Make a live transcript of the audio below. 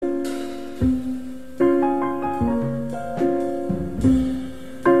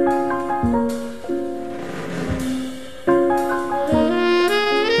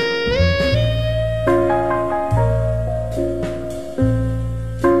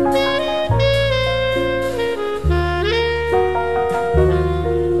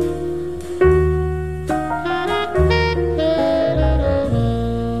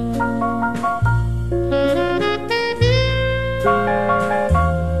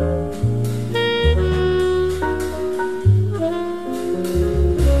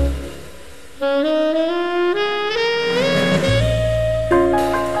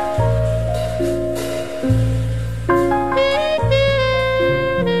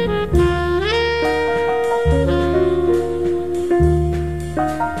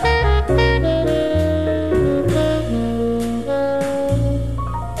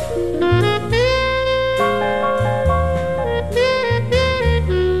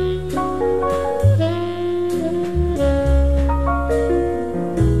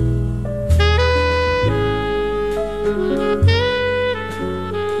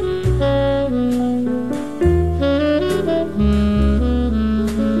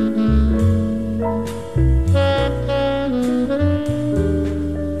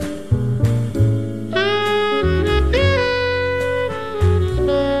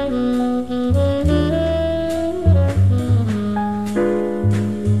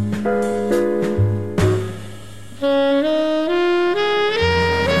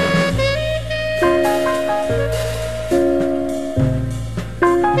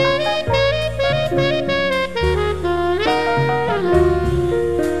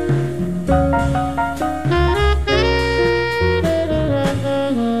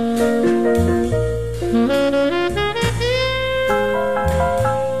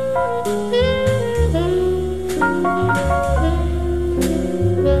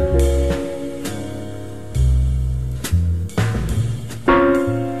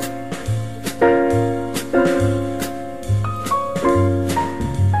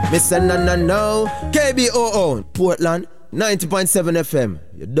say no. KBOO, Portland, 90.7 FM.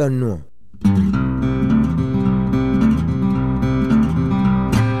 You don't know.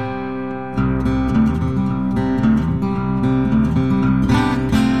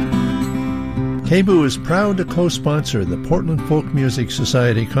 KBOO is proud to co-sponsor the Portland Folk Music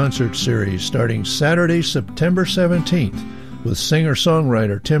Society concert series starting Saturday, September 17th with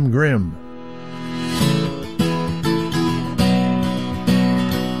singer-songwriter Tim Grimm.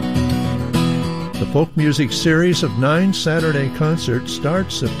 The folk music series of 9 Saturday concerts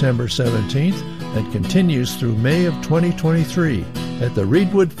starts September 17th and continues through May of 2023 at the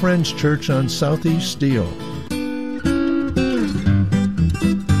Reedwood Friends Church on Southeast Steele.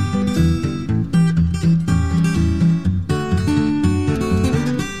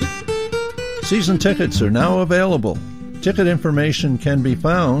 Season tickets are now available. Ticket information can be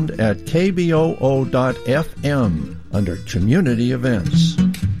found at kboo.fm under Community Events.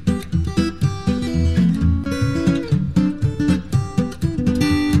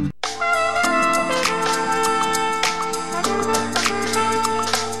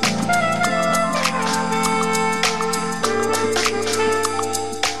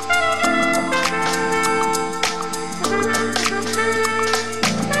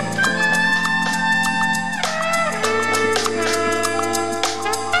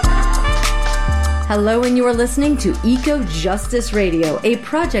 Hello, and you are listening to Eco Justice Radio, a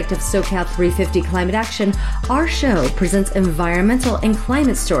project of SoCal 350 Climate Action. Our show presents environmental and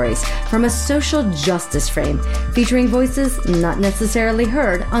climate stories from a social justice frame, featuring voices not necessarily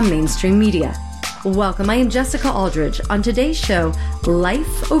heard on mainstream media. Welcome, I am Jessica Aldridge. On today's show,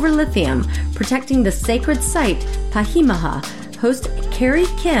 Life Over Lithium, Protecting the Sacred Site, Pahimaha. Host Carrie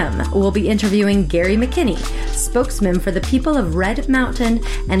Kim will be interviewing Gary McKinney, spokesman for the people of Red Mountain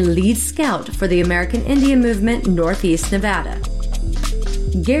and lead scout for the American Indian Movement, Northeast Nevada.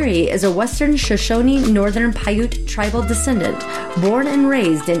 Gary is a Western Shoshone Northern Paiute tribal descendant, born and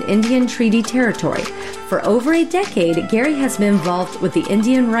raised in Indian Treaty Territory. For over a decade, Gary has been involved with the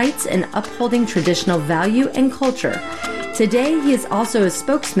Indian rights and upholding traditional value and culture. Today, he is also a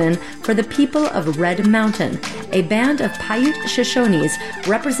spokesman for the people of Red Mountain, a band of Paiute Shoshones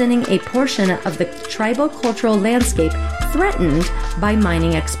representing a portion of the tribal cultural landscape threatened by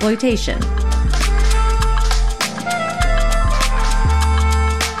mining exploitation.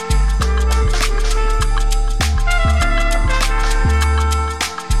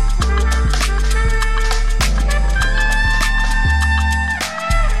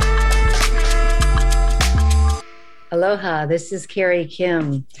 Aloha, this is Carrie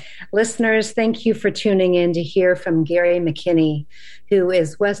Kim. Listeners, thank you for tuning in to hear from Gary McKinney, who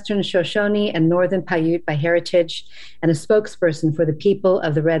is Western Shoshone and Northern Paiute by heritage and a spokesperson for the people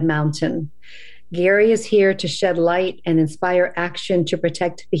of the Red Mountain. Gary is here to shed light and inspire action to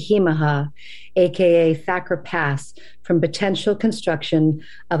protect Pahimaha, aka Thacker Pass, from potential construction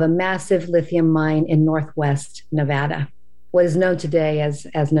of a massive lithium mine in northwest Nevada. What is known today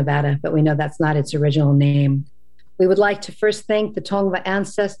as Nevada, but we know that's not its original name. We would like to first thank the Tongva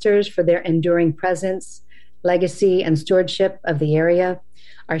ancestors for their enduring presence, legacy, and stewardship of the area.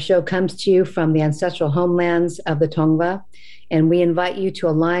 Our show comes to you from the ancestral homelands of the Tongva, and we invite you to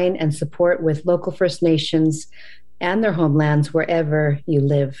align and support with local First Nations and their homelands wherever you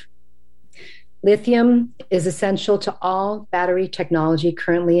live. Lithium is essential to all battery technology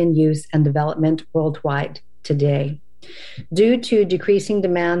currently in use and development worldwide today. Due to decreasing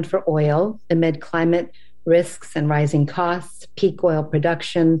demand for oil amid climate risks and rising costs, peak oil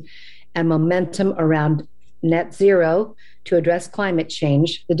production, and momentum around net zero to address climate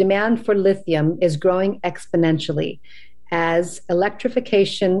change, the demand for lithium is growing exponentially as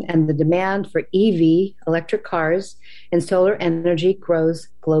electrification and the demand for EV, electric cars, and solar energy grows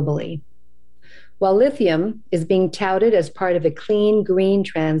globally. While lithium is being touted as part of a clean, green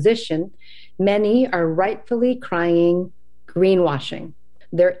transition, many are rightfully crying greenwashing.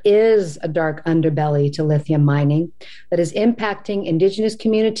 There is a dark underbelly to lithium mining that is impacting Indigenous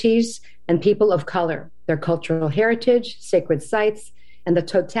communities and people of color, their cultural heritage, sacred sites, and the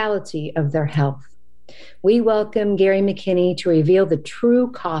totality of their health. We welcome Gary McKinney to reveal the true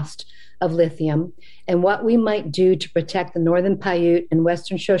cost of lithium and what we might do to protect the Northern Paiute and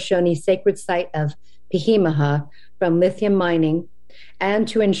Western Shoshone sacred site of Pahimaha from lithium mining, and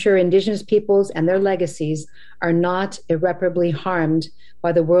to ensure Indigenous peoples and their legacies are not irreparably harmed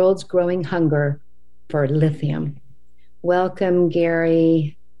by the world's growing hunger for lithium. Welcome,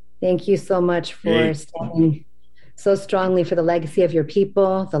 Gary. Thank you so much for standing so strongly for the legacy of your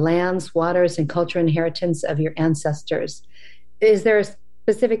people, the lands, waters, and cultural inheritance of your ancestors. Is there a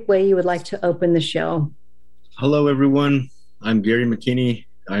specific way you would like to open the show? Hello, everyone. I'm Gary McKinney,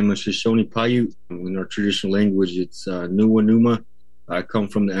 I'm a Shoshone Paiute. In our traditional language, it's Nuwa Numa. I come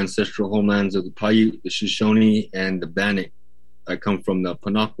from the ancestral homelands of the Paiute, the Shoshone, and the Bannock. I come from the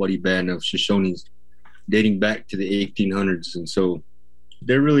Panokwadi band of Shoshones dating back to the 1800s. And so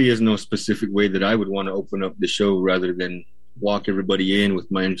there really is no specific way that I would want to open up the show rather than walk everybody in with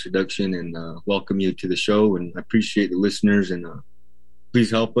my introduction and welcome you to the show. And I appreciate the listeners, and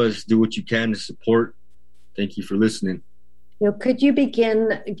please help us do what you can to support. Thank you for listening. Could you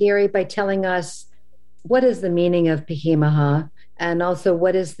begin, Gary, by telling us what is the meaning of Pahimaha, and also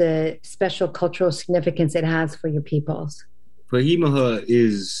what is the special cultural significance it has for your peoples? Pahimaha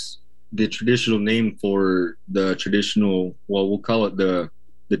is the traditional name for the traditional, well, we'll call it the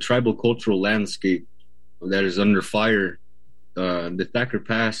tribal cultural landscape that is under fire. The Thacker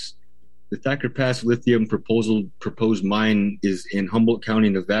Pass lithium proposed mine is in Humboldt County,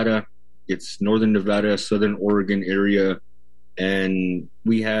 Nevada. It's northern Nevada, southern Oregon area, and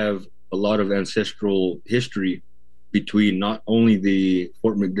we have a lot of ancestral history between not only the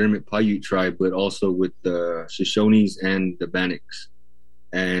Fort McDermott Paiute tribe, but also with the Shoshones and the Bannocks.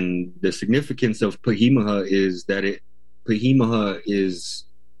 And the significance of Pahimaha is that Pahimaha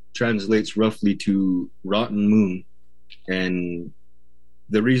translates roughly to rotten moon. And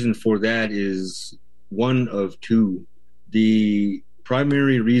the reason for that is one of two. The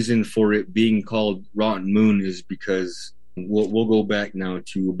primary reason for it being called rotten moon is because we'll go back now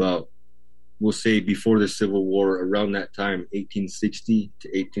to about, we'll say before the Civil War, around that time, 1860 to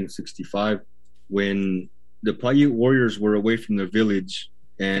 1865, when the Paiute warriors were away from their village,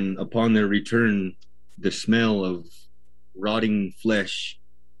 and upon their return, the smell of rotting flesh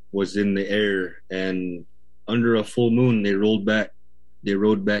was in the air, and under a full moon, they rode back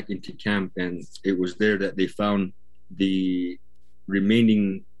into camp, and it was there that they found the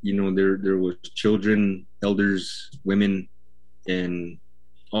remaining, there was children, elders, women, and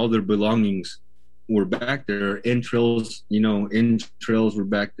all their belongings were back there. Entrails were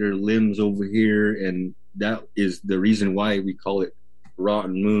back there, limbs over here, and that is the reason why we call it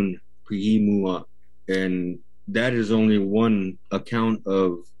rotten moon, Pihimua. And that is only one account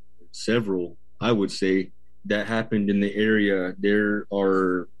of several, I would say, that happened in the area. There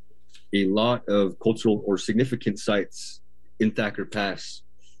are a lot of cultural or significant sites in Thacker Pass.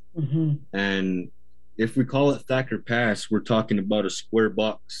 Mm-hmm. And if we call it Thacker Pass, we're talking about a square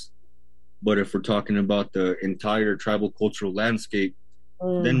box. But if we're talking about the entire tribal cultural landscape,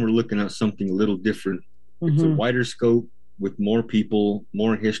 then we're looking at something a little different. Mm-hmm. It's a wider scope with more people,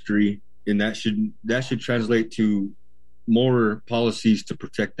 more history, and that should translate to more policies to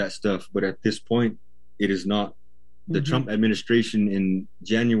protect that stuff. But at this point, it is not. The mm-hmm. Trump administration in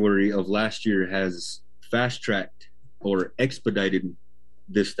January of last year has fast-tracked or expedited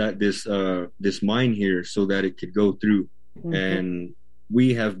this mine here so that it could go through. Mm-hmm. And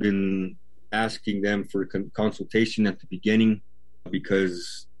we have been asking them for consultation at the beginning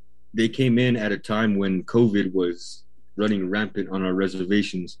because they came in at a time when COVID was running rampant on our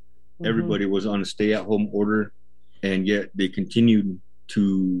reservations. Mm-hmm. Everybody was on a stay-at-home order, and yet they continued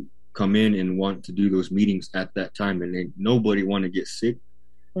to come in and want to do those meetings at that time, and nobody wanted to get sick.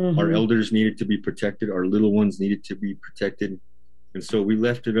 Mm-hmm. Our elders needed to be protected. Our little ones needed to be protected. And so we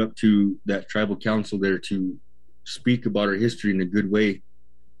left it up to that tribal council there to speak about our history in a good way.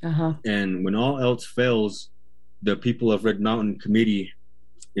 Uh-huh. And when all else fails, the People of Red Mountain Committee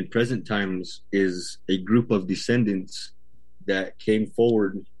in present times is a group of descendants that came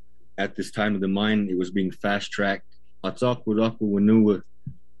forward at this time of the mine. It was being fast-tracked. Atsakwudakwa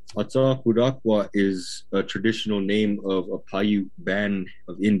is a traditional name of a Paiute band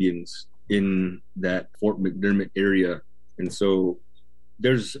of Indians in that Fort McDermott area. And so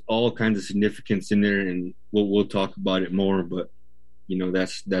there's all kinds of significance in there, and we'll talk about it more, but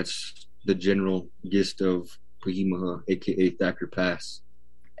that's the general gist of Pahimaha, aka Thacker Pass.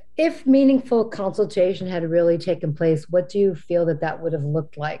 If meaningful consultation had really taken place, what do you feel that would have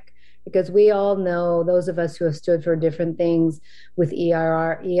looked like? Because we all know, those of us who have stood for different things with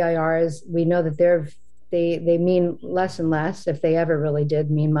EIRs, we know that they mean less and less, if they ever really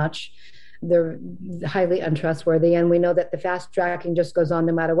did mean much. They're highly untrustworthy, and we know that the fast tracking just goes on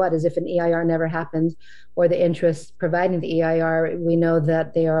no matter what, as if an EIR never happened, or the interests providing the EIR, we know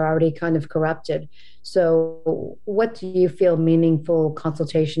that they are already kind of corrupted. So what do you feel meaningful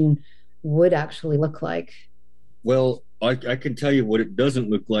consultation would actually look like? Well, I can tell you what it doesn't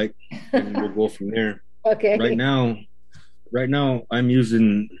look like, and we'll go from there. Okay. Right now, I'm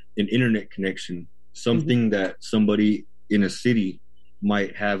using an internet connection, something mm-hmm. that somebody in a city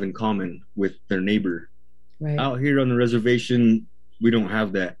might have in common with their neighbor. Right. Out here on the reservation, we don't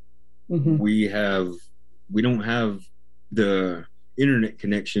have that. Mm-hmm. We don't have the internet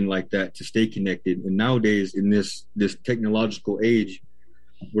connection like that to stay connected. And nowadays, in this technological age,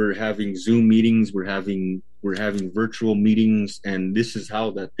 we're having Zoom meetings, we're having virtual meetings, and this is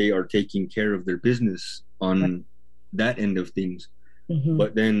how that they are taking care of their business on that end of things. Mm-hmm.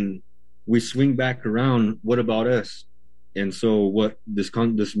 But then we swing back around, what about us? And so what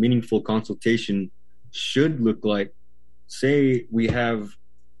this meaningful consultation should look like, say we have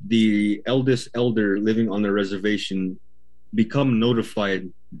the eldest elder living on the reservation become notified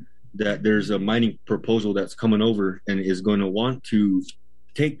that there's a mining proposal that's coming over and is going to want to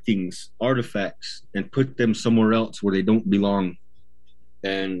take things, artifacts, and put them somewhere else where they don't belong.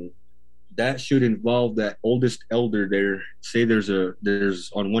 And that should involve that oldest elder there. Say there's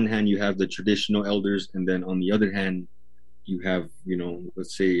on one hand you have the traditional elders, and then on the other hand you have,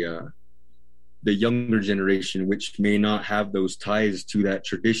 let's say the younger generation, which may not have those ties to that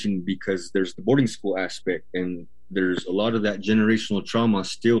tradition because there's the boarding school aspect, and there's a lot of that generational trauma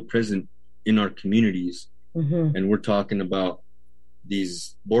still present in our communities. Mm-hmm. And we're talking about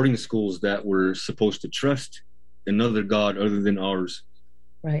these boarding schools that were supposed to trust another God other than ours.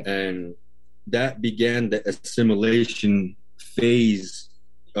 Right. And that began the assimilation phase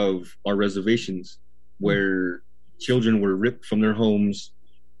of our reservations, where children were ripped from their homes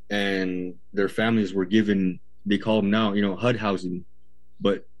and their families were given, they call them now, HUD housing.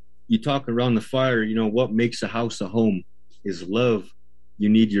 But you talk around the fire, what makes a house a home is love. You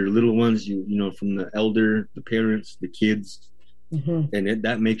need your little ones, from the elder, the parents, the kids, mm-hmm. and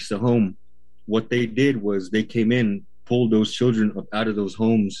that makes the home. What they did was they came in, pulled those children up out of those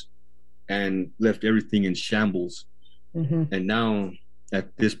homes and left everything in shambles. Mm-hmm. And now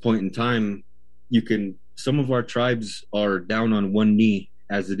at this point in time, some of our tribes are down on one knee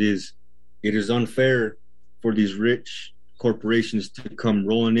as it is. It is unfair for these rich corporations to come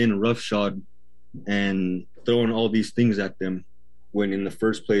rolling in roughshod and throwing all these things at them, when in the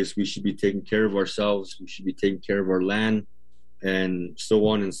first place we should be taking care of ourselves, we should be taking care of our land, and so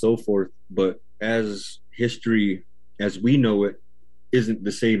on and so forth. But as history as we know it isn't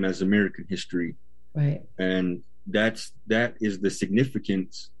the same as American history. Right. And that is the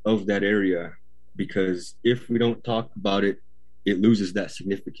significance of that area, because if we don't talk about it, it loses that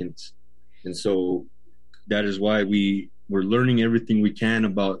significance. And so that is why we're learning everything we can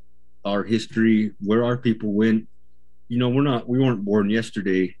about our history, where our people went. We weren't born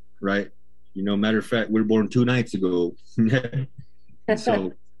yesterday, right? Matter of fact, we were born 2 nights ago.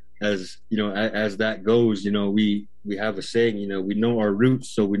 So as that goes, we have a saying, we know our roots,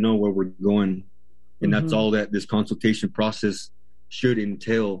 so we know where we're going. And that's all that this consultation process should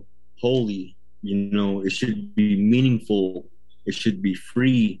entail wholly. It should be meaningful. It should be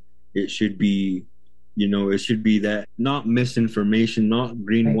free. It should be, it should be that not misinformation, not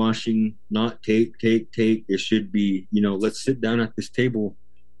greenwashing, not take. It should be, let's sit down at this table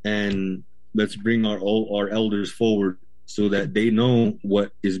and let's bring our elders forward so that they know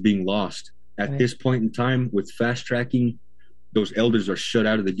what is being lost. At this point in time, with fast tracking, those elders are shut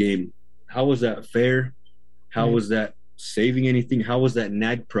out of the game. How was that fair? How was that saving anything? How was that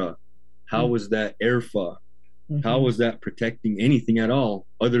NAGPRA? How was that ERFA? How was that protecting anything at all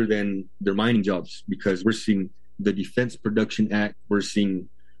other than their mining jobs? Because we're seeing the Defense Production Act. We're seeing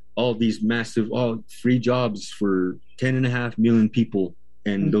all these massive free jobs for 10.5 million people.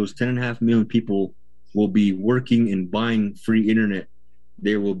 And those 10.5 million people will be working and buying free internet.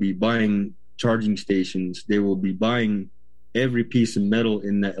 They will be buying charging stations. They will be buying every piece of metal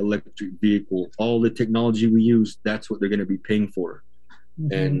in that electric vehicle. All the technology we use, that's what they're going to be paying for.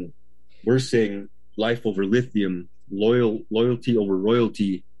 And we're saying life over lithium, loyalty over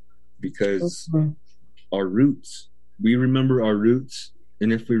royalty, because our roots, we remember our roots.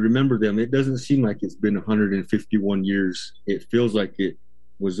 And if we remember them, it doesn't seem like it's been 151 years. It feels like it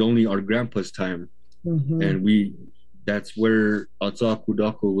was only our grandpa's time. And that's where Atsa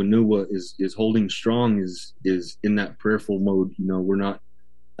Kudako Wanua is holding strong, is in that prayerful mode. We're not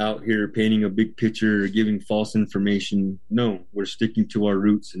out here painting a big picture or giving false information. No, we're sticking to our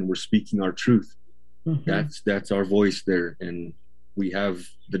roots and we're speaking our truth. That's our voice there, and we have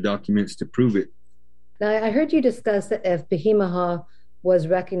the documents to prove it. Now, I heard you discuss that if Pahimaha was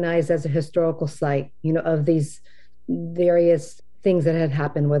recognized as a historical site, of these various things that had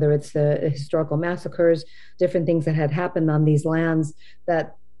happened, whether it's the historical massacres, different things that had happened on these lands,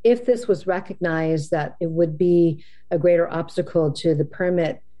 that if this was recognized, that it would be a greater obstacle to the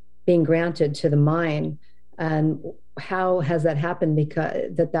permit being granted to the mine. And how has that happened?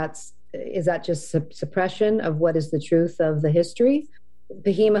 Because is that just suppression of what is the truth of the history?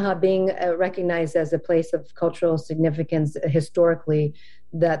 Pahimaha being recognized as a place of cultural significance historically,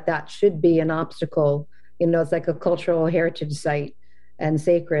 that should be an obstacle. It's like a cultural heritage site. and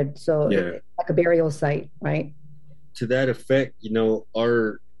sacred. So it's like a burial site, right? To that effect,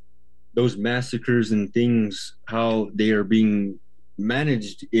 are those massacres and things, how they are being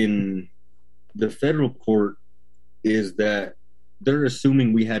managed in the federal court, is that they're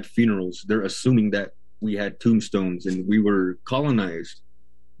assuming we had funerals. They're assuming that we had tombstones and we were colonized.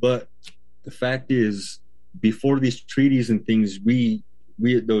 But the fact is, before these treaties and things, we've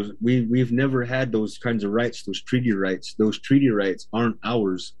never had those kinds of rights, those treaty rights. Those treaty rights aren't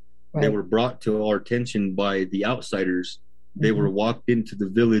ours. Right. They were brought to our attention by the outsiders. Mm-hmm. They were walked into the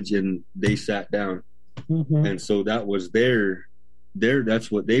village and they sat down. Mm-hmm. And so that was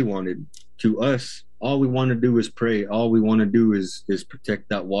that's what they wanted. To us, all we want to do is pray. All we want to do is protect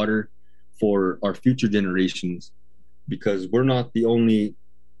that water for our future generations, because we're not the only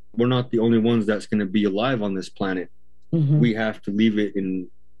ones that's going to be alive on this planet. Mm-hmm. We have to leave it in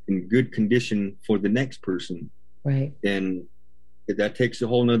good condition for the next person. Right. And that takes a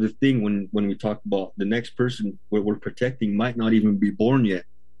whole nother thing when we talk about the next person. What we're protecting might not even be born yet.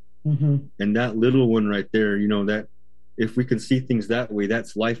 Mm-hmm. And that little one right there, that if we can see things that way,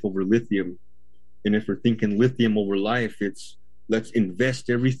 that's life over lithium. And if we're thinking lithium over life, it's let's invest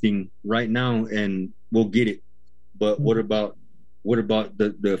everything right now and we'll get it. But what about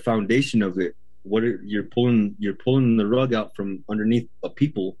the foundation of it? You're pulling the rug out from underneath a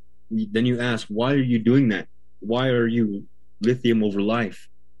people. Then you ask, why are you doing that? Why are you lithium over life?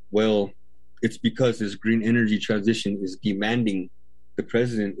 Well, it's because this green energy transition is demanding, the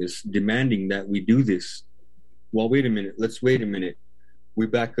president is demanding that we do this. Well, wait a minute. Let's wait a minute. We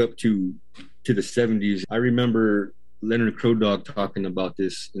back up to the 70s. I remember Leonard Crodog talking about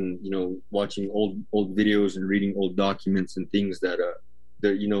this, and watching old videos and reading old documents and things that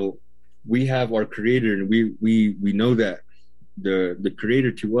we have our creator, and we know that the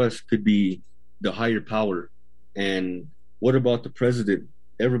creator to us could be the higher power. And what about the president?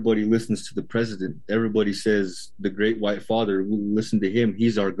 Everybody listens to the president. Everybody says the great white father, we listen to him.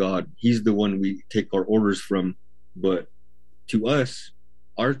 He's our God. He's the one we take our orders from. But to us,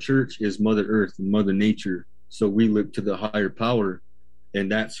 our church is Mother Earth and Mother Nature. So we look to the higher power,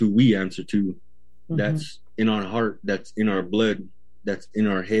 and that's who we answer to. Mm-hmm. That's in our heart. That's in our blood. That's in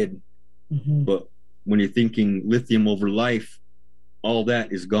our head. Mm-hmm. But when you're thinking lithium over life, all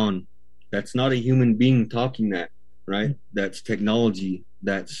that is gone. That's not a human being talking that, right? Mm-hmm. That's technology.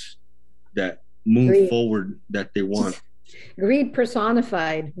 That's that move forward that they want. Greed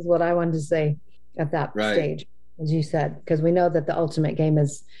personified is what I wanted to say at that stage, as you said, because we know that the ultimate game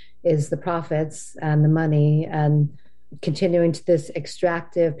is the profits and the money, and continuing to this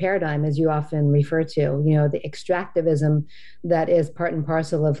extractive paradigm, as you often refer to, the extractivism that is part and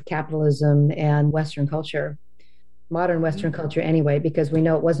parcel of capitalism and Western culture, modern Western culture anyway, because we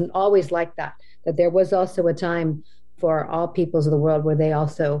know it wasn't always like that there was also a time for all peoples of the world where they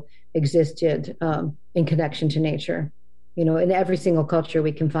also existed in connection to nature. In every single culture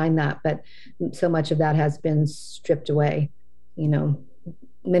we can find that, but so much of that has been stripped away.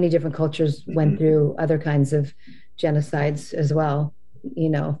 Many different cultures went through other kinds of genocides as well,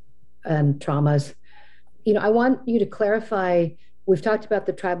 and traumas. I want you to clarify, we've talked about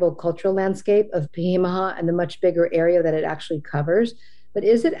the tribal cultural landscape of Pihimiha and the much bigger area that it actually covers, but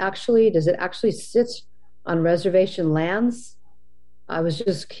does it actually sit on reservation lands? I was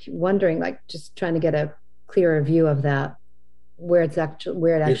just wondering, just trying to get a clearer view of that, where it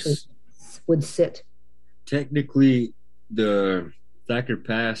actually would sit. Technically, the Thacker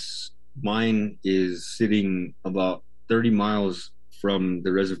Pass mine is sitting about 30 miles from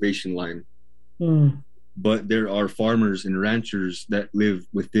the reservation line. But there are farmers and ranchers that live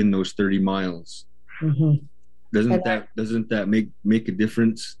within those 30 miles. Mm-hmm. Doesn't that make a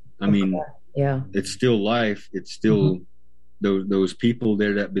difference? I mean, yeah, it's still life. It's still those people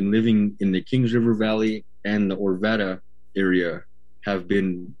there that have been living in the Kings River Valley and the Orvada area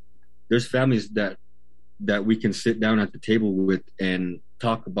there's families that we can sit down at the table with and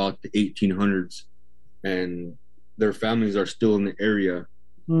talk about the 1800s, and their families are still in the area.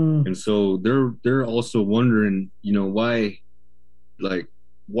 And so they're also wondering, why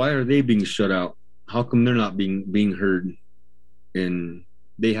are they being shut out? How come they're not being heard? And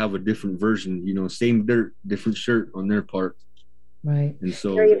they have a different version, same dirt, different shirt on their part. Right. And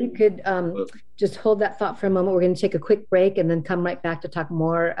so, Gary, if you could just hold that thought for a moment. We're going to take a quick break and then come right back to talk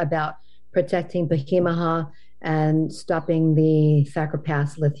more about protecting Pihimiha and stopping the Thacker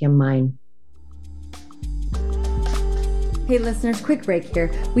Pass lithium mine. Hey listeners, quick break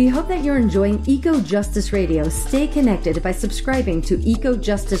here. We hope that you're enjoying Eco Justice Radio. Stay connected by subscribing to Eco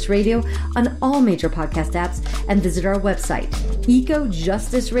Justice Radio on all major podcast apps and visit our website,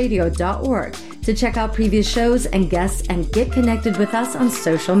 ecojusticeradio.org, to check out previous shows and guests and get connected with us on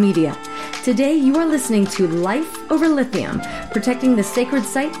social media. Today, you are listening to Life Over Lithium, Protecting the Sacred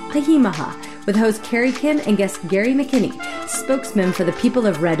Site, Pahimaha, with host Carrie Kim and guest Gary McKinney, spokesman for the people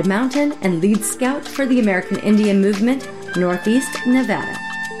of Red Mountain and lead scout for the American Indian Movement, Northeast Nevada.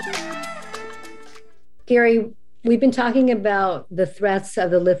 Gary, we've been talking about the threats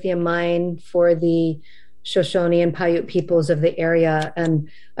of the lithium mine for the Shoshone and Paiute peoples of the area. And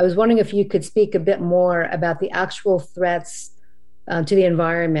I was wondering if you could speak a bit more about the actual threats to the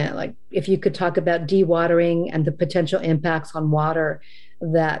environment, like if you could talk about dewatering and the potential impacts on water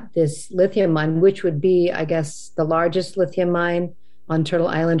that this lithium mine, which would be, I guess, the largest lithium mine on Turtle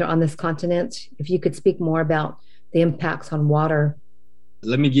Island or on this continent, if you could speak more about the impacts on water.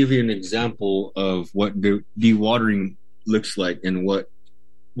 Let me give you an example of what dewatering looks like and what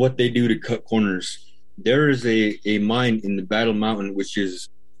they do to cut corners. There is a mine in the Battle Mountain, which is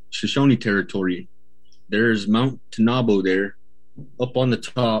Shoshone territory. There's Mount Tanabo there. Up on the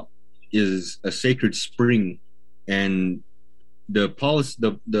top is a sacred spring, and the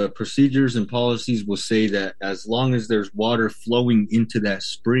procedures and policies will say that as long as there's water flowing into that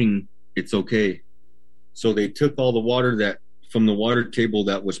spring, it's okay. So they took all the water that from the water table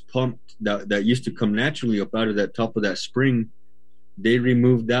that was pumped, that used to come naturally up out of that top of that spring. They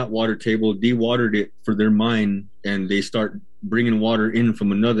removed that water table, dewatered it for their mine, and they start bringing water in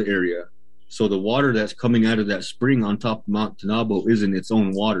from another area. So the water that's coming out of that spring on top of Mount Tanabo isn't its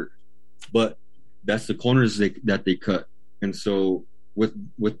own water, but that's the corners that they cut. And so with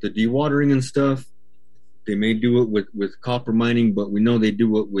the dewatering and stuff, they may do it with copper mining, but we know they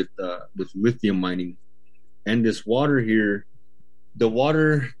do it with lithium mining. And this water here, the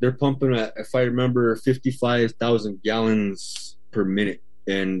water they're pumping at, if I remember, 55,000 gallons per minute,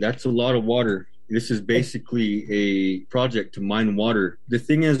 and that's a lot of water. This is basically a project to mine water. The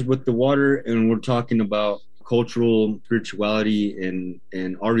thing is with the water, and we're talking about cultural spirituality and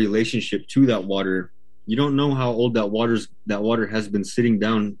our relationship to that water, you don't know how old that water has been sitting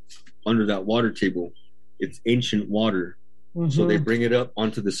down under that water table. It's ancient water. Mm-hmm. So they bring it up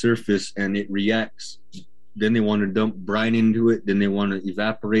onto the surface and it reacts. Then they want to dump brine into it. Then they want to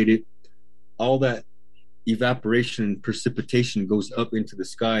evaporate it. All that evaporation and precipitation goes up into the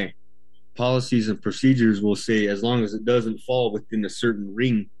sky. Policies and procedures will say as long as it doesn't fall within a certain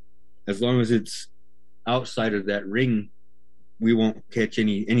ring, as long as it's outside of that ring, we won't catch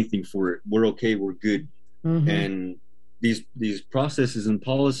anything for it. We're okay. We're good. Mm-hmm. And these processes and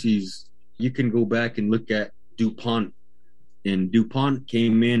policies, you can go back and look at DuPont. And DuPont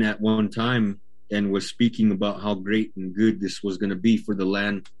came in at one time and was speaking about how great and good this was going to be for the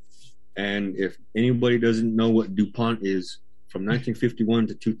land. And if anybody doesn't know what DuPont is, from 1951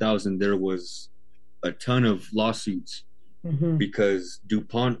 to 2000, there was a ton of lawsuits because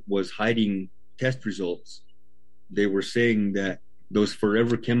DuPont was hiding test results. They were saying that those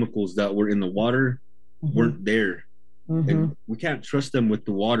forever chemicals that were in the water weren't there. And we can't trust them with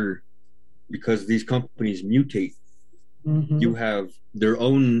the water because these companies mutate. You have their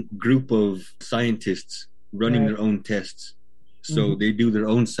own group of scientists running their own tests. So they do their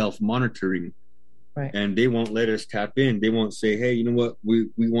own self-monitoring. Right. And they won't let us tap in. They won't say, hey, you know what, we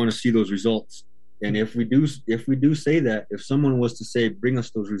want to see those results. And if we do say that, if someone was to say, bring us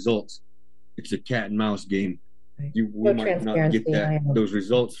those results, it's a cat and mouse game. We might not get those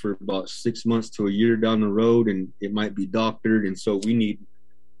results for about 6 months to a year down the road, and it might be doctored. And so we need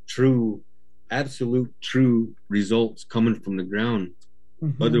absolute true results coming from the ground.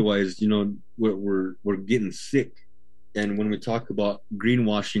 Otherwise, we're getting sick. And when we talk about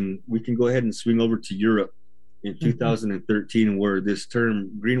greenwashing, we can go ahead and swing over to Europe in 2013, where this term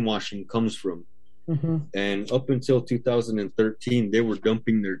greenwashing comes from. And up until 2013, they were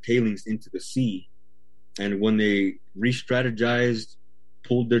dumping their tailings into the sea. And when they re-strategized,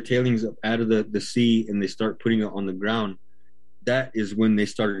 pulled their tailings up out of the sea, and they start putting it on the ground, that is when they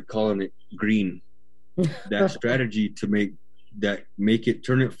started calling it green. That strategy to make it,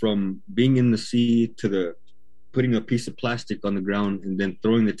 turn it from being in the sea to putting a piece of plastic on the ground and then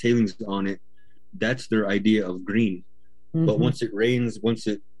throwing the tailings on it, that's their idea of green. But once it rains, once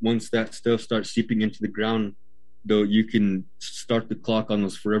that stuff starts seeping into the ground, though, you can start the clock on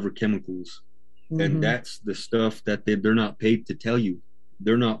those forever chemicals. And that's the stuff that they're not paid to tell you.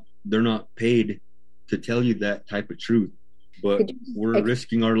 They're not paid to tell you that type of truth, but we're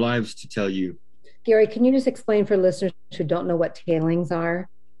risking our lives to tell you. Gary, can you just explain for listeners who don't know what tailings are?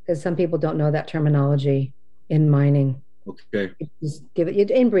 Because some people don't know that terminology in mining. Okay. Just give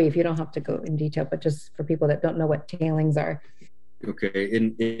it in brief. You don't have to go in detail, but just for people that don't know what tailings are. Okay.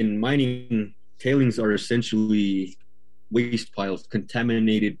 In mining, tailings are essentially waste piles,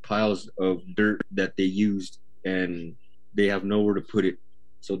 contaminated piles of dirt that they used, and they have nowhere to put it,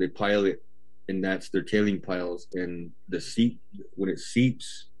 so they pile it, and that's their tailing piles. And when it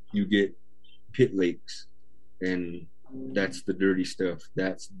seeps, you get pit lakes, and that's the dirty stuff.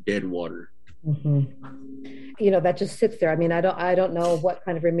 That's dead water. That just sits there. I mean, I don't know what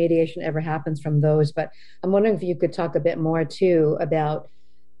kind of remediation ever happens from those, but I'm wondering if you could talk a bit more too about.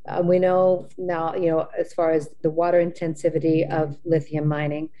 We know now, as far as the water intensivity of lithium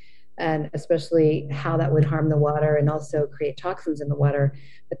mining, and especially how that would harm the water and also create toxins in the water.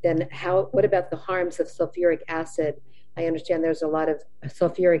 But then what about the harms of sulfuric acid? I understand there's a lot of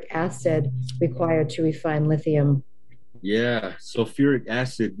sulfuric acid required to refine lithium. Yeah, sulfuric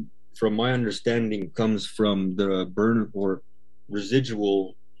acid, from my understanding, comes from the burn or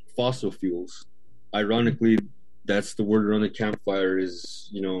residual fossil fuels. Ironically, that's the word around the campfire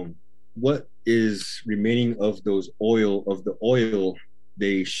is, what is remaining of the oil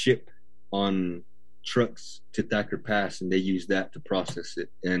they ship on trucks to Thacker Pass, and they use that to process it.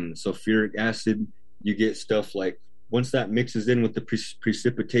 And sulfuric acid, you get stuff like, once that mixes in with the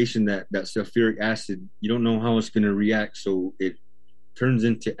precipitation, that sulfuric acid, you don't know how it's going to react, so it turns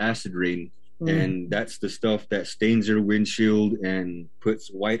into acid rain. And that's the stuff that stains your windshield and puts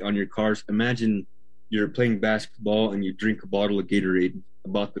white on your cars. Imagine you're playing basketball and you drink a bottle of Gatorade.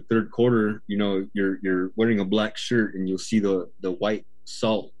 About the third quarter, you're wearing a black shirt and you'll see the white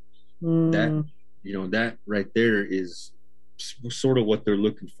salt. That right there is sort of what they're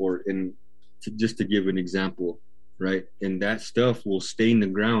looking for. And just to give an example, right? And that stuff will stain the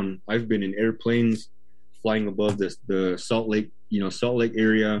ground. I've been in airplanes flying above the Salt Lake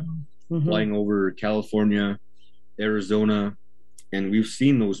area, flying over California, Arizona, and we've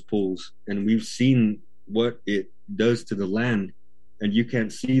seen those pools, and we've seen what it does to the land. And you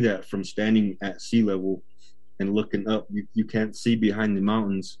can't see that from standing at sea level and looking up. You can't see behind the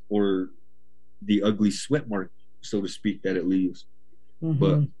mountains or the ugly sweat mark, so to speak, that it leaves.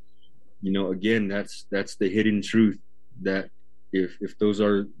 But again, that's the hidden truth, that if those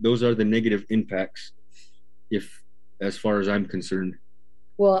are the negative impacts, if as far as I'm concerned.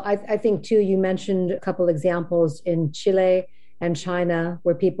 Well, I think too, you mentioned a couple examples in Chile and China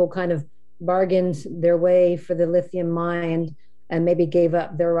where people kind of bargained their way for the lithium mine and maybe gave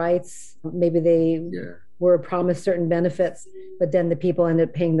up their rights. Maybe they were promised certain benefits, but then the people ended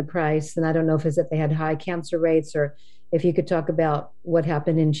up paying the price. And I don't know if it's that they had high cancer rates, or if you could talk about what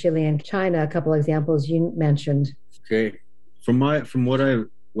happened in Chile and China, a couple examples you mentioned. Okay. From what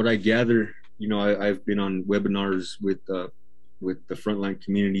I gather, I've been on webinars with the frontline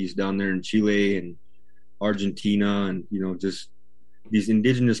communities down there in Chile and Argentina, and just these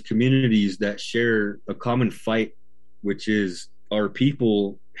indigenous communities that share a common fight, which is our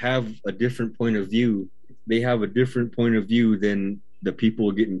people have a different point of view. They have a different point of view than the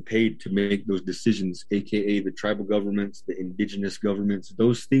people getting paid to make those decisions, aka the tribal governments, the indigenous governments,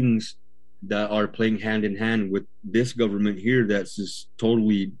 those things that are playing hand in hand with this government here that's just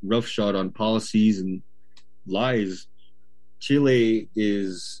totally roughshod on policies and lies. Chile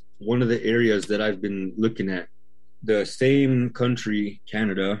is one of the areas that I've been looking at. The same country,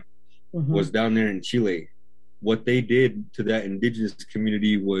 Canada, was down there in Chile. What they did to that indigenous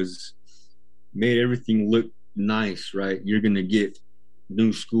community was made everything look nice, right? You're going to get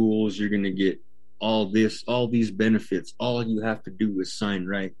new schools. You're going to get all these benefits. All you have to do is sign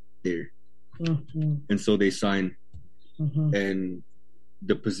right there. And so they sign. And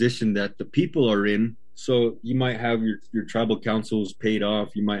the position that the people are in, so you might have your tribal councils paid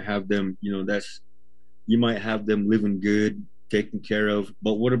off. You might have them, you might have them living good, taken care of.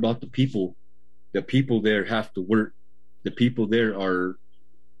 But what about the people? The people there have to work. The people there are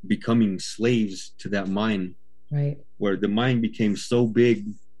becoming slaves to that mine, right? Where the mine became so big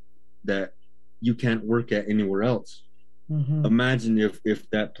that you can't work at anywhere else. Imagine if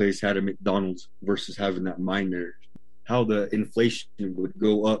that place had a McDonald's versus having that mine there, how the inflation would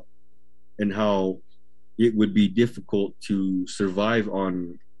go up and how it would be difficult to survive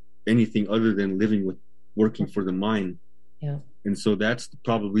on anything other than working for the mine. Yeah. And so that's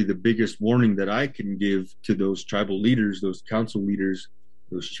probably the biggest warning that I can give to those tribal leaders, those council leaders,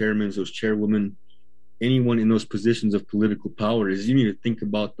 those chairmen, those chairwomen, anyone in those positions of political power, is you need to think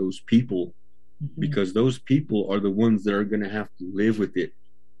about those people, because those people are the ones that are going to have to live with it.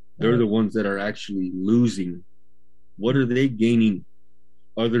 They're the ones that are actually losing. What are they gaining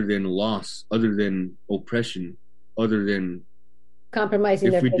other than loss, other than oppression, other than compromising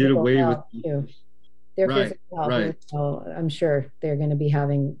if their we did away health with too. their Right, physical health. right. So I'm sure they're going to be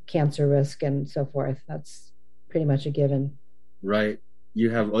having cancer risk and so forth. That's pretty much a given. Right. You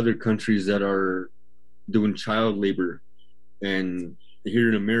have other countries that are doing child labor. And here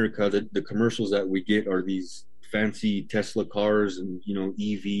in America, the commercials that we get are these fancy Tesla cars and,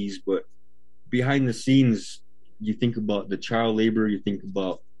 EVs. But behind the scenes, you think about the child labor, you think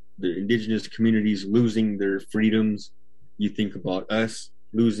about the indigenous communities losing their freedoms, you think about us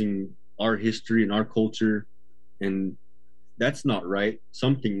losing our history and our culture. And that's not right.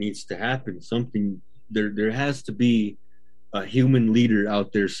 Something needs to happen. There has to be a human leader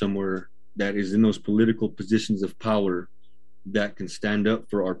out there somewhere that is in those political positions of power that can stand up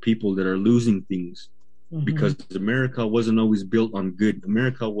for our people that are losing things. Mm-hmm. Because America wasn't always built on good.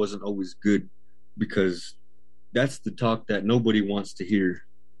 America wasn't always good, because that's the talk that nobody wants to hear.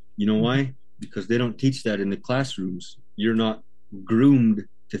 You know why? Because they don't teach that in the classrooms. You're not groomed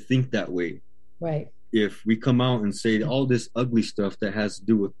to think that way. Right. If we come out and say all this ugly stuff that has to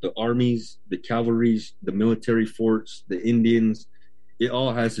do with the armies, the cavalries, the military forts, the Indians, it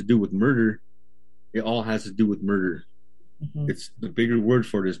all has to do with murder. It all has to do with murder. Mm-hmm. It's the bigger word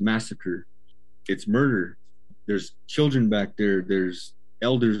for it is massacre. It's murder. There's children back there. There's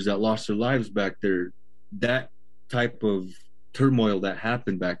elders that lost their lives back there. That type of turmoil that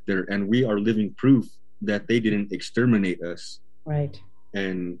happened back there. And we are living proof that they didn't exterminate us. Right.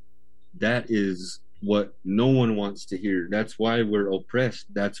 And that is what no one wants to hear. That's why we're oppressed.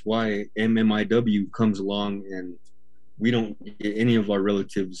 That's why MMIW comes along and we don't get any of our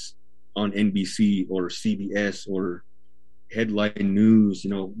relatives on NBC or CBS or headline news.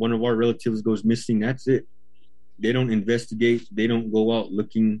 One of our relatives goes missing, that's it. They don't investigate. They don't go out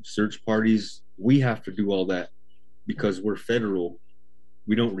looking, search parties. We have to do all that because we're federal.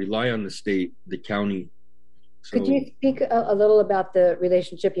 We don't rely on the state, the county. So, could you speak a little about the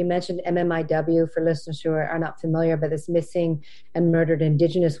relationship? You mentioned MMIW for listeners who are not familiar, but it's Missing and Murdered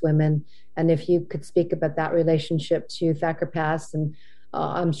Indigenous Women. And if you could speak about that relationship to Thacker Pass, and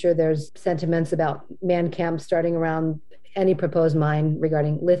I'm sure there's sentiments about man camps starting around any proposed mine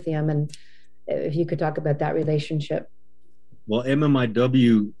regarding lithium. And if you could talk about that relationship. Well,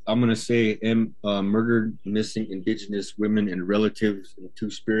 MMIW, I'm going to say Murdered, Missing Indigenous Women and Relatives in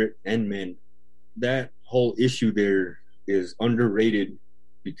Two-Spirit and Men. That whole issue there is underrated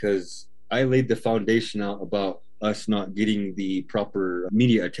because I laid the foundation out about us not getting the proper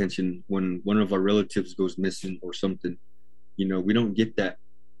media attention when one of our relatives goes missing or something. We don't get that.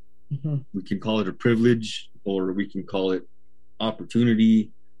 Mm-hmm. We can call it a privilege or we can call it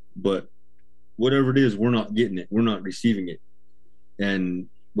opportunity, but whatever it is, we're not getting it. We're not receiving it. And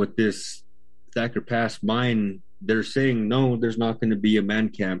with this Thacker Pass mine, they're saying, no, there's not going to be a man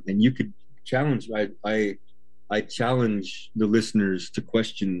camp. And you could challenge, I challenge the listeners to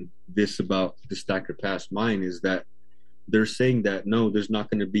question this about the Thacker Pass mine, is that they're saying that, no, there's not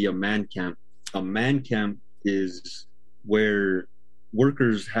going to be a man camp. A man camp is where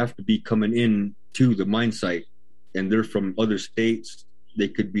workers have to be coming in to the mine site, and they're from other states. They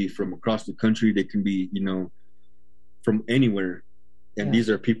could be from across the country. They can be, from anywhere. And these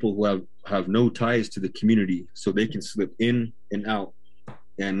are people who have no ties to the community, so they can slip in and out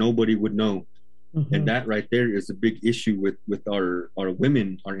and nobody would know. Mm-hmm. And that right there is a big issue with our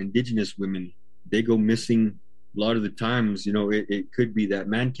women, our indigenous women. They go missing a lot of the times. It could be that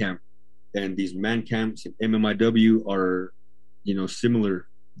man camp, and these man camps and MMIW are, similar.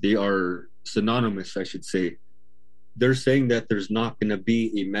 They are synonymous, I should say. They're saying that there's not going to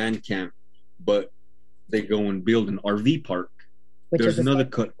be a man camp, but they go and build an RV park. There's another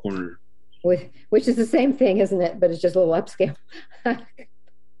cut corner. Which is the same thing, isn't it? But it's just a little upscale.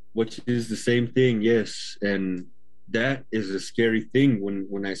 Which is the same thing, yes. And that is a scary thing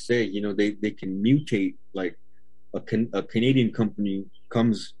when I say, they can mutate. Like a Canadian company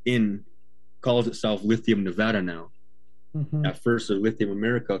comes in, calls itself Lithium Nevada now. Mm-hmm. At first, they're Lithium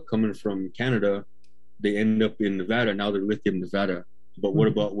America, coming from Canada. They end up in Nevada. Now they're Lithium Nevada. But what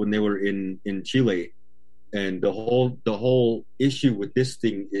about when they were in Chile? And the whole issue with this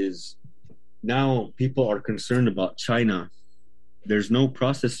thing is now people are concerned about China. There's no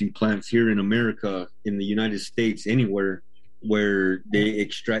processing plants here in America, in the United States, anywhere where they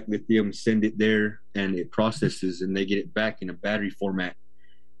extract lithium, send it there, and it processes, and they get it back in a battery format.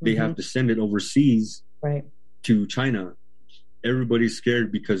 They have to send it overseas to China. Everybody's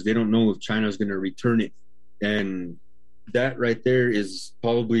scared because they don't know if China's going to return it. And that right there is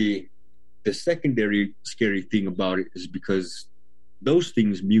probably the secondary scary thing about it, is because those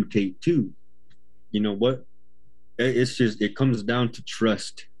things mutate too. You know what? It's just, it comes down to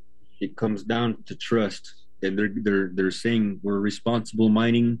trust. It comes down to trust. And they're saying we're responsible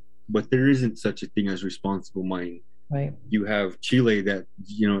mining. but there isn't such a thing as responsible mining. Right. You have Chile that,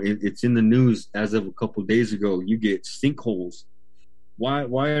 it's in the news as of a couple of days ago. You get sinkholes. Why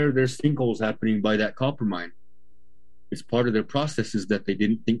are there sinkholes happening by that copper mine? It's part of their processes that they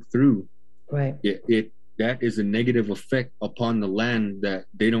didn't think through. Right. That is a negative effect upon the land that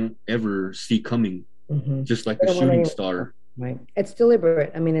they don't ever see coming. Mm-hmm. Just like a shooting star. Right. It's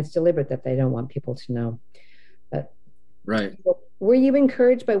deliberate. I mean, it's deliberate that they don't want people to know. But right. Were you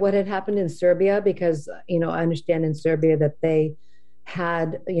encouraged by what had happened in Serbia? Because, I understand in Serbia that they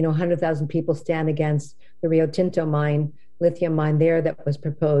had, 100,000 people stand against the Rio Tinto lithium mine there that was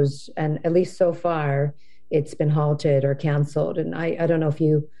proposed. And at least so far, it's been halted or canceled. And I don't know if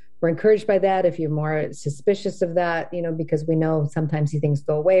you were encouraged by that, if you're more suspicious of that, because we know sometimes these things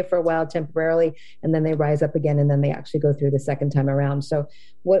go away for a while temporarily, and then they rise up again, and then they actually go through the second time around. So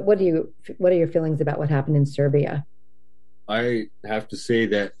what are your feelings about what happened in Serbia? I have to say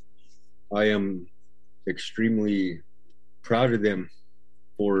that I am extremely proud of them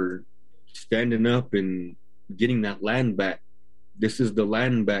for standing up and getting that land back. This is the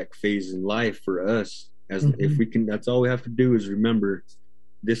land back phase in life for us. If we can, that's all we have to do is remember,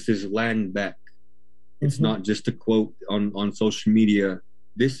 this is land back. It's not just a quote on social media.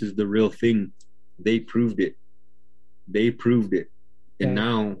 This is the real thing. They proved it. And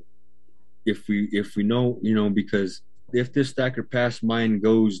now if we know, because if this Thacker Pass mine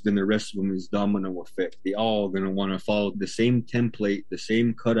goes, then the rest of them is domino effect. They all going to want to follow the same template, the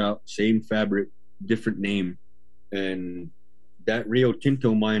same cutout, same fabric, different name. And that Rio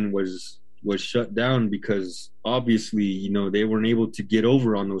Tinto mine was shut down because obviously, they weren't able to get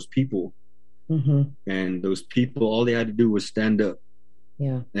over on those people. And those people, all they had to do was stand up.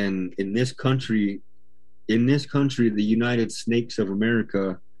 Yeah. And in this country, the United Snakes of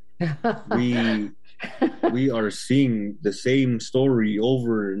America, we are seeing the same story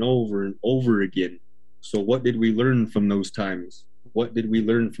over and over and over again. So what did we learn from those times? What did we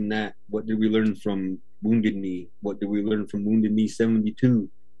learn from that? What did we learn from Wounded Knee? What did we learn from Wounded Knee 72?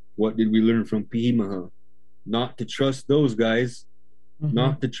 What did we learn from Pahimaha? Not to trust those guys,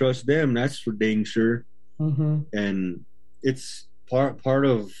 not to trust them. That's for dang sure. And it's part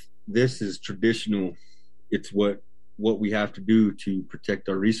of this is traditional. It's what we have to do to protect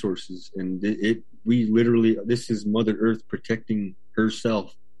our resources. And this is Mother Earth protecting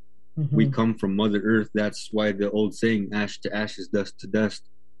herself. We come from Mother Earth. That's why the old saying, ash to ashes, dust to dust.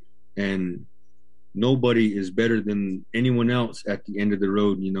 And nobody is better than anyone else at the end of the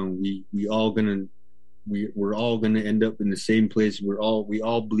road. We're all gonna end up in the same place. We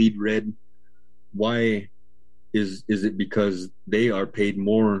all bleed red. Why is it? Because they are paid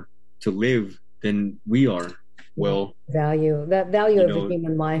more to live than we are. Well, value of the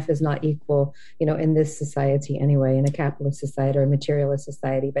human life is not equal, in this society anyway, in a capitalist society or a materialist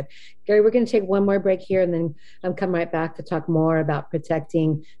society. But Gary, we're going to take one more break here, and then I'm come right back to talk more about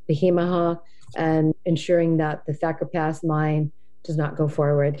protecting Pahimaha and ensuring that the Thacker Pass mine does not go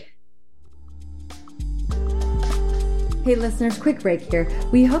forward. Hey listeners, quick break here.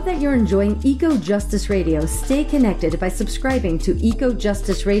 We hope that you're enjoying Eco Justice Radio. Stay connected by subscribing to Eco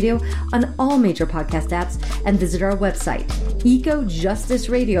Justice Radio on all major podcast apps and visit our website,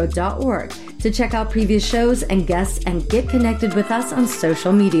 ecojusticeradio.org, to check out previous shows and guests and get connected with us on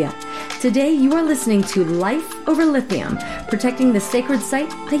social media. Today, you are listening to Life Over Lithium, protecting the sacred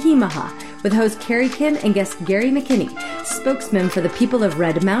site Pahimaha, with host Carrie Kim and guest Gary McKinney, spokesman for the people of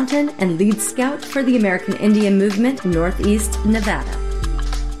Red Mountain and lead scout for the American Indian Movement, Northeast Nevada.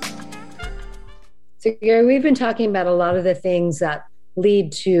 So Gary, we've been talking about a lot of the things that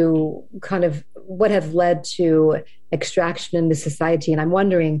lead to kind of what have led to extraction in the society. And I'm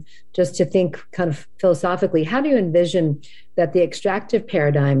wondering, just to think kind of philosophically, how do you envision that the extractive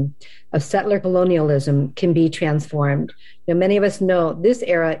paradigm of settler colonialism can be transformed? Many of us know this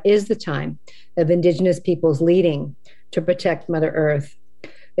era is the time of Indigenous peoples leading to protect Mother Earth.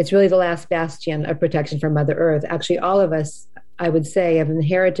 It's really the last bastion of protection for Mother Earth. Actually, all of us, I would say, have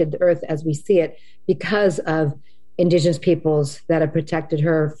inherited the Earth as we see it because of Indigenous peoples that have protected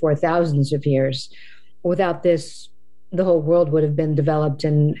her for thousands of years. Without this, the whole world would have been developed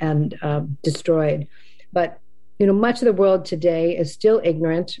and destroyed. But much of the world today is still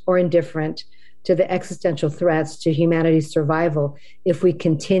ignorant or indifferent to the existential threats to humanity's survival if we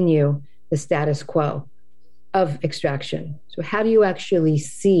continue the status quo of extraction. So how do you actually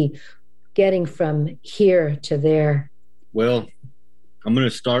see getting from here to there? Well, I'm going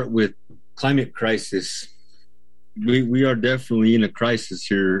to start with climate crisis. We are definitely in a crisis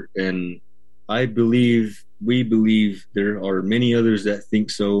here, and we believe there are many others that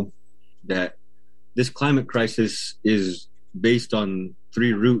think so, that this climate crisis is based on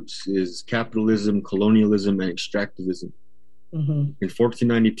three roots: is capitalism, colonialism, and extractivism. In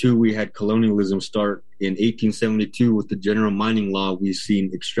 1492, we had colonialism start. In 1872, with the General Mining Law, we've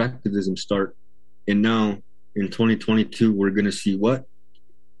seen extractivism start. And now, in 2022, we're going to see what?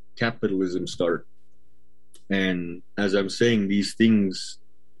 Capitalism start. And as I'm saying, these things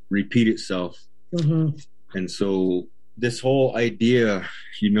repeat itself. And so this whole idea,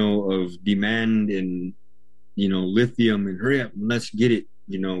 of demand and, lithium and hurry up, let's get it.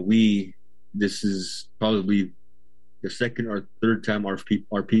 This is probably the second or third time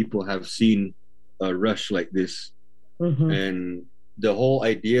our people have seen a rush like this. And the whole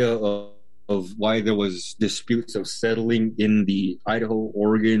idea of why there was disputes of settling in the Idaho,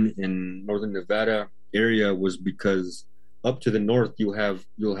 Oregon, and northern Nevada area was because up to the north you'll have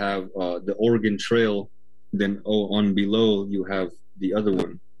the Oregon Trail, then on below you have the other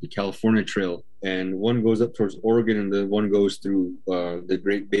one, the California Trail, and one goes up towards Oregon and the one goes through the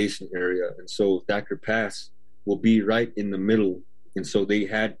Great Basin area. And so Thacker Pass will be right in the middle, and so they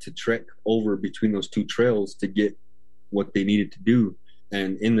had to trek over between those two trails to get what they needed to do.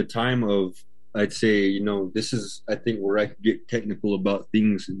 And in the time of, I'd say, this is, I think, where I could get technical about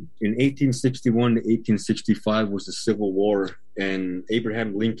things. In 1861 to 1865 was the Civil War, and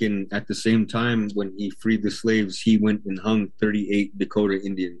Abraham Lincoln, at the same time when he freed the slaves, he went and hung 38 Dakota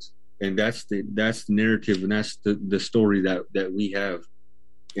Indians. And that's the narrative, and that's the story that we have.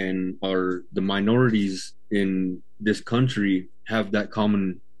 And the minorities in this country have that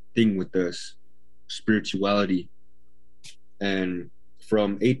common thing with us, spirituality. And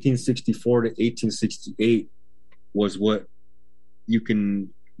from 1864 to 1868 was what you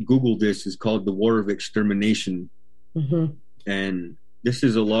can Google. This is called the War of Extermination. And this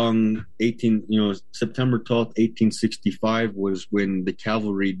is along September 12th, 1865 was when the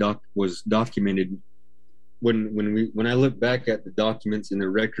cavalry was documented. When I look back at the documents and the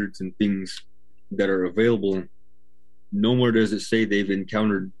records and things that are available, nowhere does it say they've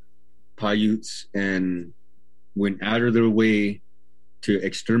encountered Paiutes and went out of their way to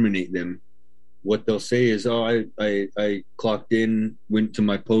exterminate them. What they'll say is, I clocked in, went to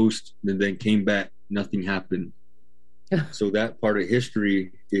my post, and then came back. Nothing happened. So that part of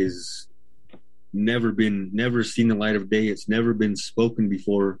history is never seen the light of day. It's never been spoken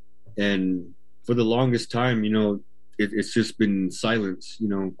before. And for the longest time, it's just been silence,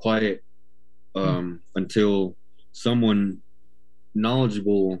 quiet, until someone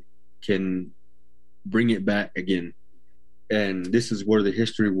knowledgeable can bring it back again. And this is where the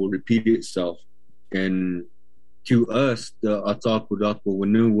history will repeat itself. And to us, the Atakwadakwah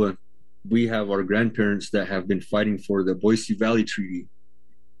Wanuwa, we have our grandparents that have been fighting for the Boise Valley Treaty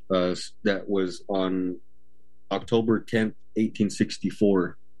that was on October 10th,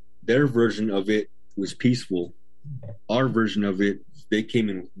 1864. Their version of it was peaceful. Our version of it, they came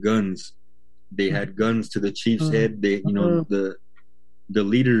in with guns. They had guns to the chief's head. They, the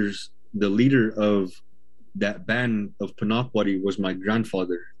leader of that band of Panakwati was my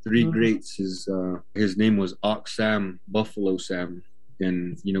grandfather. Three greats. His name was Ox Sam, Buffalo Sam.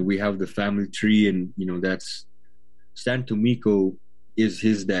 And, we have the family tree, and, that's Santomiko is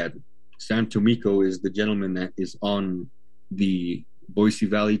his dad. Santomiko is the gentleman that is on the Boise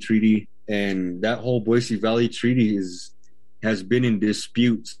Valley Treaty. And that whole Boise Valley Treaty has been in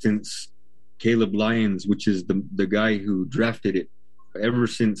dispute since Caleb Lyons, which is the guy who drafted it. Ever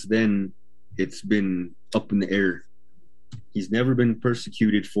since then, it's been up in the air. He's never been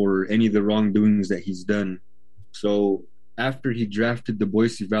persecuted for any of the wrongdoings that he's done. So after he drafted the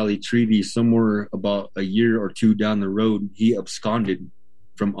Boise Valley Treaty, somewhere about a year or two down the road, he absconded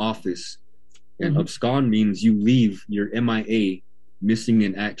from office. And abscond means you leave, your MIA, missing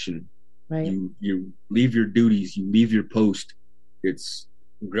in action. Right. You leave your duties, you leave your post. It's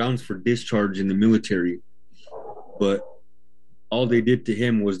grounds for discharge in the military. But all they did to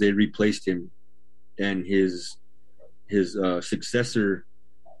him was they replaced him, and his successor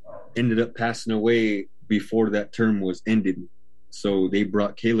ended up passing away before that term was ended. So they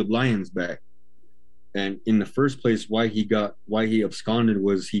brought Caleb Lyons back. And in the first place, why he absconded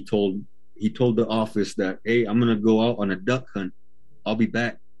was he told the office that, hey, I'm gonna go out on a duck hunt, I'll be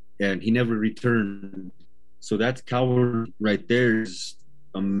back. And he never returned. So that's coward right there, is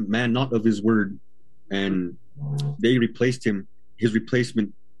a man not of his word. And they replaced him. His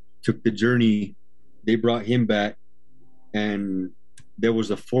replacement took the journey. They brought him back, and there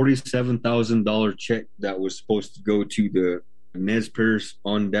was a $47,000 check that was supposed to go to the Nez Perce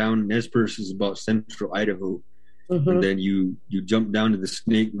on down. Nez Perce is about central Idaho. And then you jump down to the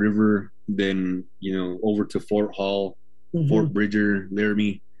Snake River, then over to Fort Hall, Fort Bridger,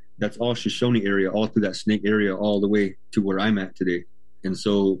 Laramie, That's all Shoshone area, all through that Snake area, all the way to where I'm at today. And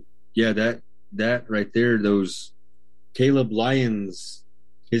so, yeah, that right there, those Caleb Lyons,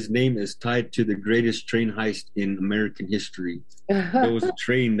 his name is tied to the greatest train heist in American history. There was a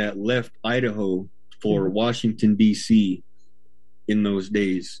train that left Idaho for Washington, D.C. in those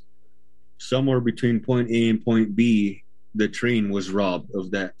days. Somewhere between point A and point B, the train was robbed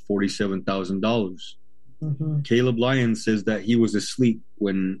of that $47,000. Caleb Lyons says that he was asleep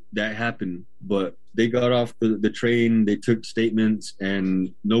when that happened, but they got off the train, they took statements,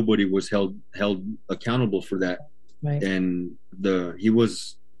 and nobody was held accountable for that. Right. And he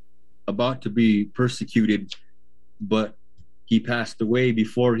was about to be persecuted, but he passed away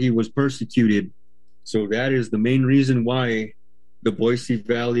before he was persecuted. So that is the main reason why the Boise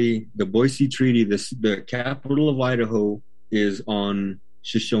Valley, the Boise Treaty, the capital of Idaho, is on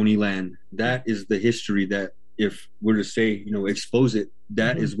Shoshone land. That is the history that, if we're to say, expose it,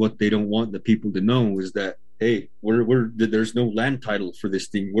 that is what they don't want the people to know, is that, hey, there's no land title for this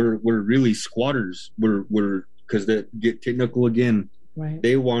thing. We're really squatters. We're because they get technical again. Right.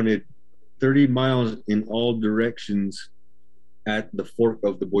 They wanted 30 miles in all directions at the fork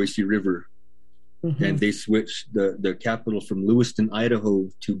of the Boise River. And they switched the capital from Lewiston, Idaho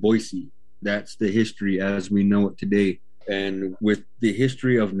to Boise. That's the history as we know it today. And with the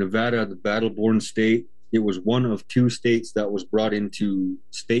history of Nevada, the battle-born state, it was one of two states that was brought into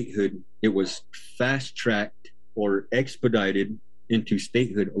statehood. It was fast-tracked or expedited into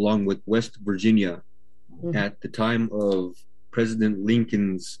statehood along with West Virginia at the time of President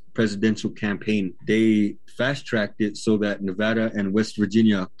Lincoln's presidential campaign. They fast-tracked it so that Nevada and West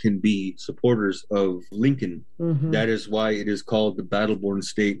Virginia can be supporters of Lincoln. That is why it is called the battle-born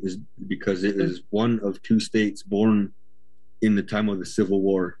state, is because it is one of two states born in the time of the Civil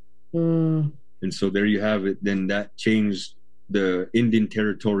War. And so there you have it. Then that changed the Indian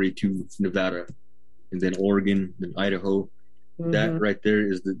Territory to Nevada, and then Oregon, then Idaho. That right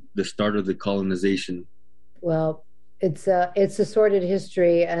there is the start of the colonization. Well, it's a sordid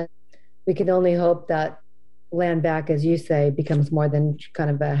history, and we can only hope that land back, as you say, becomes more than kind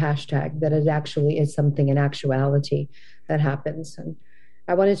of a hashtag, that it actually is something in actuality that happens. And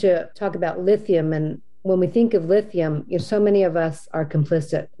I wanted to talk about lithium. And when we think of lithium, so many of us are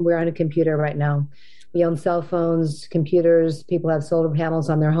complicit. We're on a computer right now. We own cell phones, computers, people have solar panels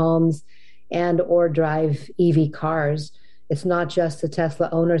on their homes and or drive EV cars. It's not just the Tesla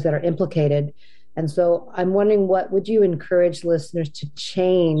owners that are implicated. And so I'm wondering, what would you encourage listeners to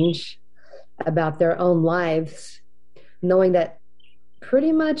change about their own lives, knowing that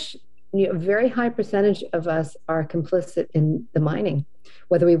pretty much a very high percentage of us are complicit in the mining,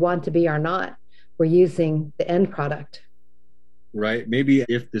 whether we want to be or not. We're using the end product. Right. Maybe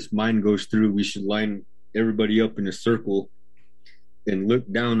if this mine goes through, we should line everybody up in a circle and look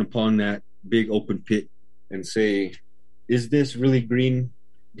down upon that big open pit and say, is this really green?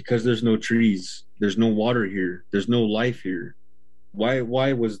 Because there's no trees, there's no water here, there's no life here.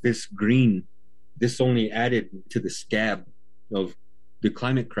 Why was this green? This only added to the scab of the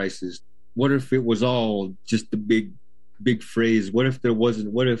climate crisis. What if it was all just a big phrase? What if there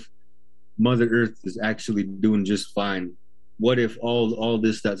wasn't? What if Mother Earth is actually doing just fine? What if all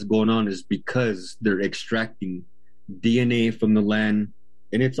this that's going on is because they're extracting DNA from the land,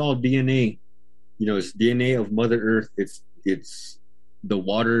 and it's all DNA. It's DNA of Mother Earth. It's the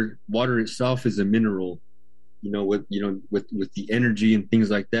water itself is a mineral. With the energy and things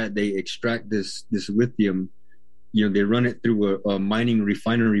like that, they extract this lithium. They run it through a mining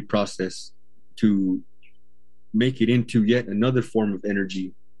refinery process to make it into yet another form of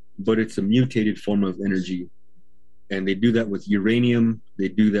energy, but it's a mutated form of energy. And they do that with uranium, they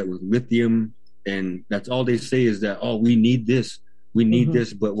do that with lithium, and that's all they say is that, oh, we need this,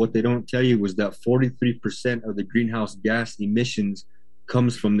 this. But what they don't tell you is that 43% of the greenhouse gas emissions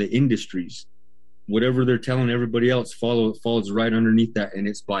comes from the industries. Whatever they're telling everybody else falls right underneath that, and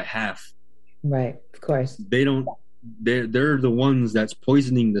it's by half. Right, of course. They're the ones that's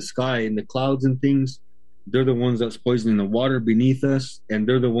poisoning the sky and the clouds and things. They're the ones that's poisoning the water beneath us, and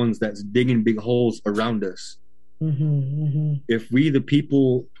they're the ones that's digging big holes around us. If we, the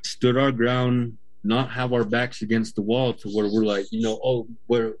people, stood our ground, not have our backs against the wall to where we're like,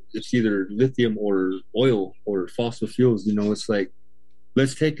 where it's either lithium or oil or fossil fuels, it's like,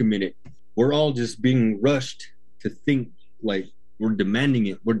 let's take a minute. We're all just being rushed to think like we're demanding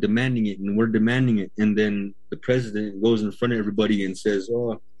it, and then the president goes in front of everybody and says,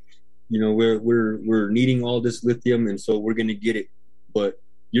 oh, we're needing all this lithium, and so we're gonna get it. But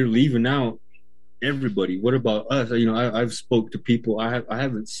you're leaving out everybody. What about us? I've spoke to people. I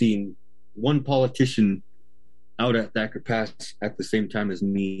haven't seen one politician out at Thacker Pass at the same time as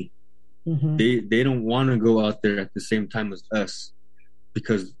me. Mm-hmm. They don't want to go out there at the same time as us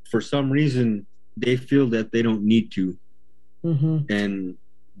because for some reason they feel that they don't need to. Mm-hmm. And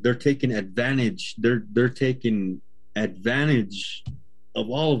they're taking advantage. They're taking advantage of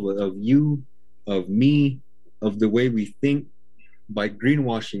all of it, of you, of me, of the way we think by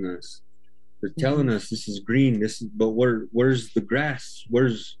greenwashing us. They're telling us this is green, but where's the grass?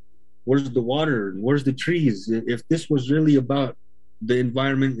 Where's the water? Where's the trees? If this was really about the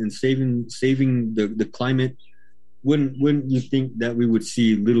environment and saving the climate, wouldn't you think that we would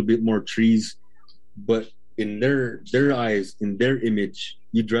see a little bit more trees? But in their eyes, in their image,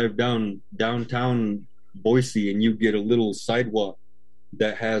 you drive downtown Boise and you get a little sidewalk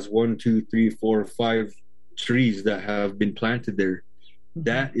that has 1, 2, 3, 4, 5 trees that have been planted there.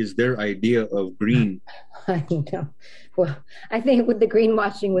 That is their idea of green. I know. Well, I think with the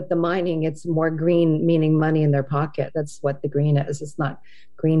greenwashing, with the mining, it's more green, meaning money in their pocket. That's what the green is. It's not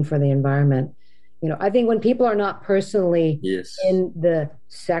green for the environment. You know, I think when people are not personally in the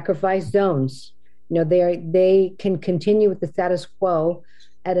sacrifice zones, you know, they can continue with the status quo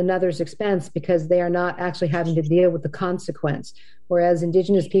at another's expense because they are not actually having to deal with the consequence. Whereas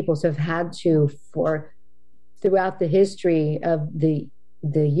indigenous peoples have had to, throughout the history of the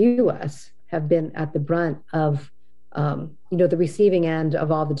U.S., have been at the brunt of, the receiving end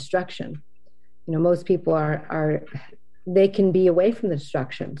of all the destruction. You know, most people they can be away from the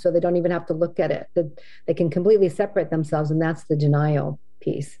destruction, so they don't even have to look at it. They can completely separate themselves, and that's the denial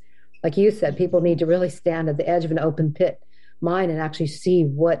piece. Like you said, people need to really stand at the edge of an open pit mine and actually see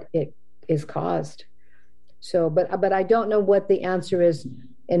what it is caused. So, but I don't know what the answer is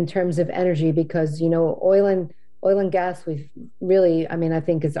in terms of energy, because, you know, oil and gas, we've really, I mean, I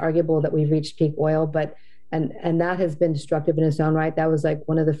think it's arguable that we've reached peak oil, but and that has been destructive in its own right. That was like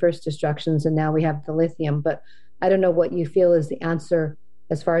one of the first destructions, and now we have the lithium. But I don't know what you feel is the answer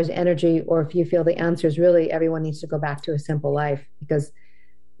as far as energy, or if you feel the answer is really everyone needs to go back to a simple life, because,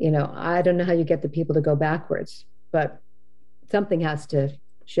 you know, I don't know how you get the people to go backwards, but something has to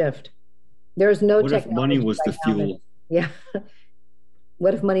shift. There's no technology. What if money was the fuel? Yeah.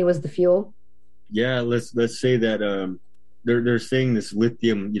 What if money was the fuel? Yeah, let's say that they're saying this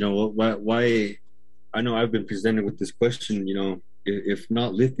lithium, you know, why I know I've been presented with this question, you know, if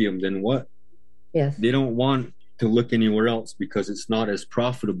not lithium, then what? Yes. They don't want to look anywhere else because it's not as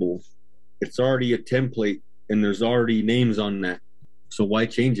profitable. It's already a template and there's already names on that. So why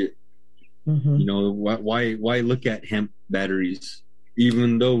change it? Mm-hmm. You know, why look at hemp batteries,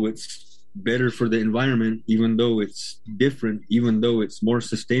 even though it's better for the environment, even though it's different, even though it's more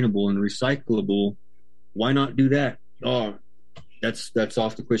sustainable and recyclable? Why not do that? Oh, that's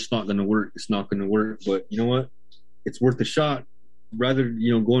off the question. It's not going to work. It's not going to work. But you know what? It's worth a shot. Rather,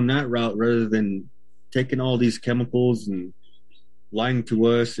 you know, going that route rather than taking all these chemicals and lying to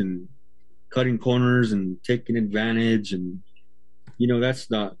us and cutting corners and taking advantage. And, you know, that's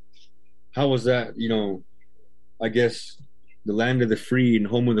not, how was that, you know, I guess the land of the free and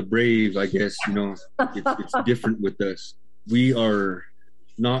home of the brave, I guess, you know, it's different with us. We are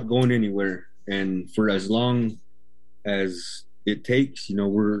not going anywhere. And for as long as it takes, you know,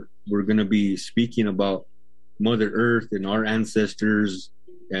 we're going to be speaking about Mother Earth and our ancestors,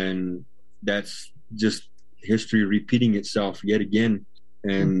 and that's just history repeating itself yet again.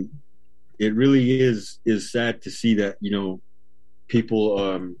 And it really is sad to see that, you know,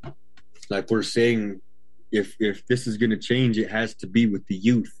 people, like we're saying, if this is going to change, it has to be with the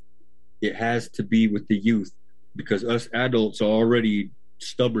youth. It has to be with the youth, because us adults are already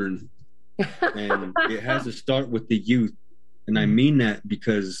stubborn, and it has to start with the youth. And I mean that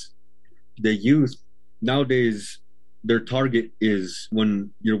because the youth nowadays, their target is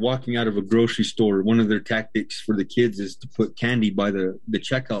when you're walking out of a grocery store, one of their tactics for the kids is to put candy by the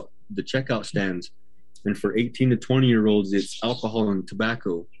checkout stands. And for 18 to 20-year-olds, it's alcohol and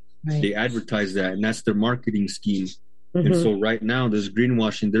tobacco. Right. They advertise that, and that's their marketing scheme. Mm-hmm. And so right now, this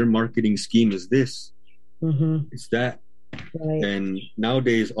greenwashing, their marketing scheme is this. Mm-hmm. It's that. Right. And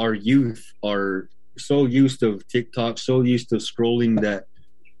nowadays, our youth are so used to TikTok, so used to scrolling, that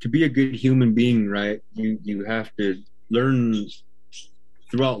to be a good human being, right, you have to learn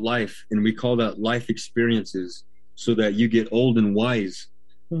throughout life, and we call that life experiences, so that you get old and wise.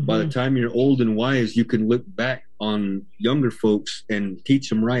 Mm-hmm. By the time you're old and wise, you can look back on younger folks and teach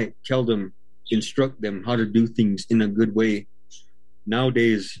them right, tell them, instruct them how to do things in a good way.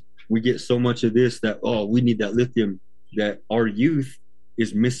 Nowadays, we get so much of this that, oh, we need that lithium, that our youth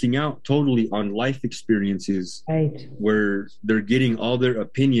is missing out totally on life experiences, right, where they're getting all their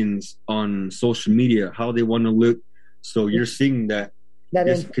opinions on social media, how they want to look. So you're seeing that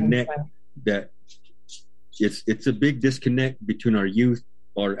disconnect, that it's a big disconnect between our youth,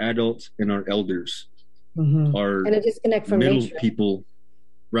 our adults, and our elders. And a disconnect from middle nature. people,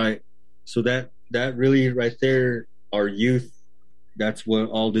 right? So that really right there, our youth, that's what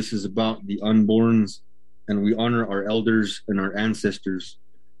all this is about, the unborns, and we honor our elders and our ancestors,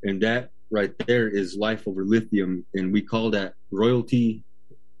 and that right there is life over lithium, and we call that loyalties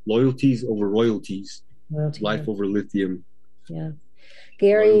over royalties. Life over lithium. Yeah.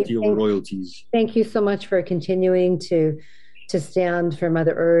 Gary, loyalty over royalties. Thank you so much for continuing to stand for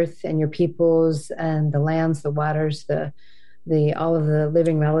Mother Earth and your peoples and the lands, the waters, the all of the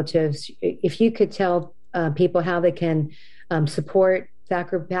living relatives. If you could tell people how they can support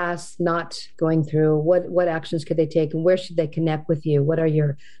Thacker Pass not going through, what actions could they take, and where should they connect with you? What are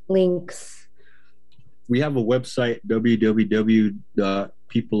your links? We have a website,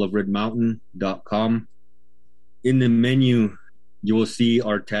 www.peopleofredmountain.com. In the menu, you will see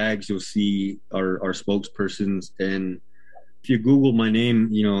our tags, you'll see our spokespersons, and if you Google my name,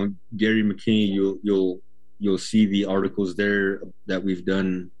 Gary McKinney, you'll see the articles there that we've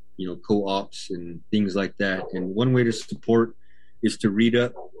done, co-ops and things like that. And one way to support is to read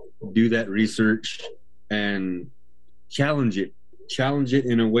up, do that research, and challenge it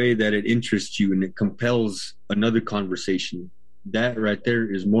in a way that it interests you and it compels another conversation. That right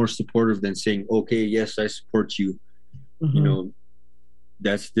there is more supportive than saying, okay, yes, I support you.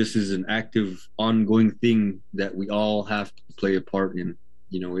 This is an active, ongoing thing that we all have to play a part in.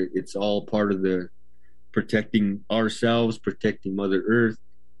 It's all part of the protecting ourselves, protecting Mother Earth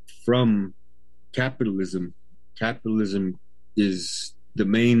from capitalism. Capitalism is the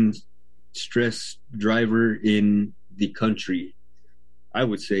main stress driver in the country, I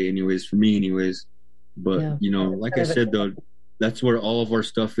would say, anyways, for me anyways. But like I said, though, that's where all of our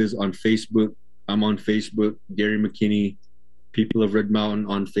stuff is, on Facebook. I'm on Facebook, Gary McKinney, People of Red Mountain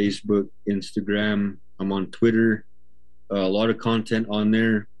on Facebook, Instagram. I'm on Twitter. A lot of content on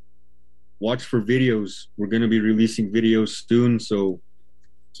there. Watch for videos. We're going to be releasing videos soon, so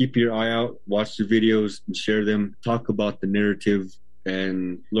keep your eye out. Watch the videos and share them. Talk about the narrative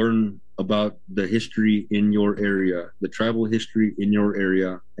and learn about the history in your area, the tribal history in your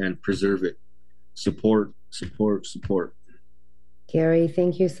area, and preserve it. Support. Gary,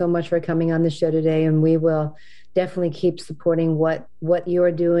 thank you so much for coming on the show today, and we will definitely keep supporting what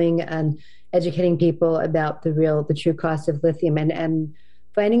you're doing and educating people about the true cost of lithium, and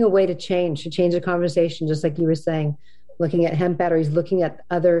finding a way to change the conversation, just like you were saying, looking at hemp batteries, looking at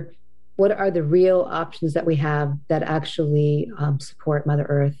what are the real options that we have that actually support Mother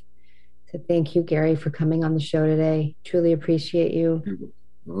Earth. So thank you, Gary, for coming on the show today. Truly appreciate you.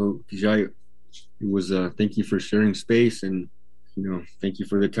 Oh, Jai, it was thank you for sharing space, and thank you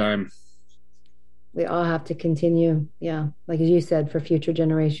for the time. We all have to continue, like you said, for future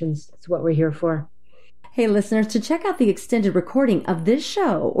generations. It's what we're here for. Hey, listeners, to check out the extended recording of this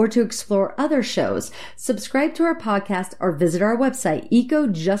show or to explore other shows, subscribe to our podcast or visit our website,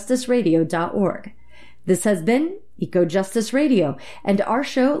 ecojusticeradio.org. This has been Eco Justice Radio and our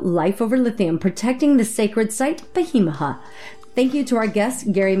show, Life Over Lithium, protecting the sacred site, Pahimaha. Thank you to our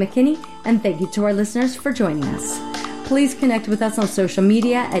guest, Gary McKinney, and thank you to our listeners for joining us. Please connect with us on social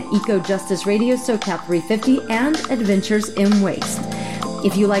media at Eco Justice Radio, SoCal 350, and Adventures in Waste.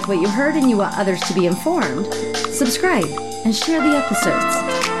 If you like what you heard and you want others to be informed, subscribe and share the episodes.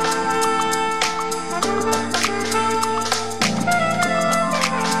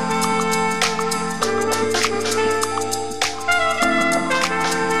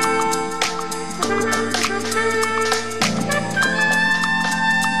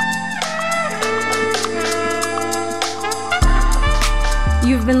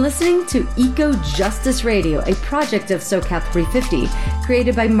 You've been listening to Eco Justice Radio, a project of SoCal 350,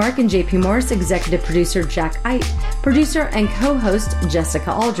 created by Mark and JP Morris, executive producer Jack Ite, producer and co-host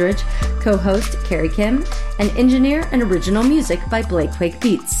Jessica Aldridge, co-host Carrie Kim, and engineer and original music by Blake Quake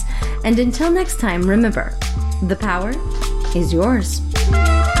Beats. And until next time, remember, the power is yours.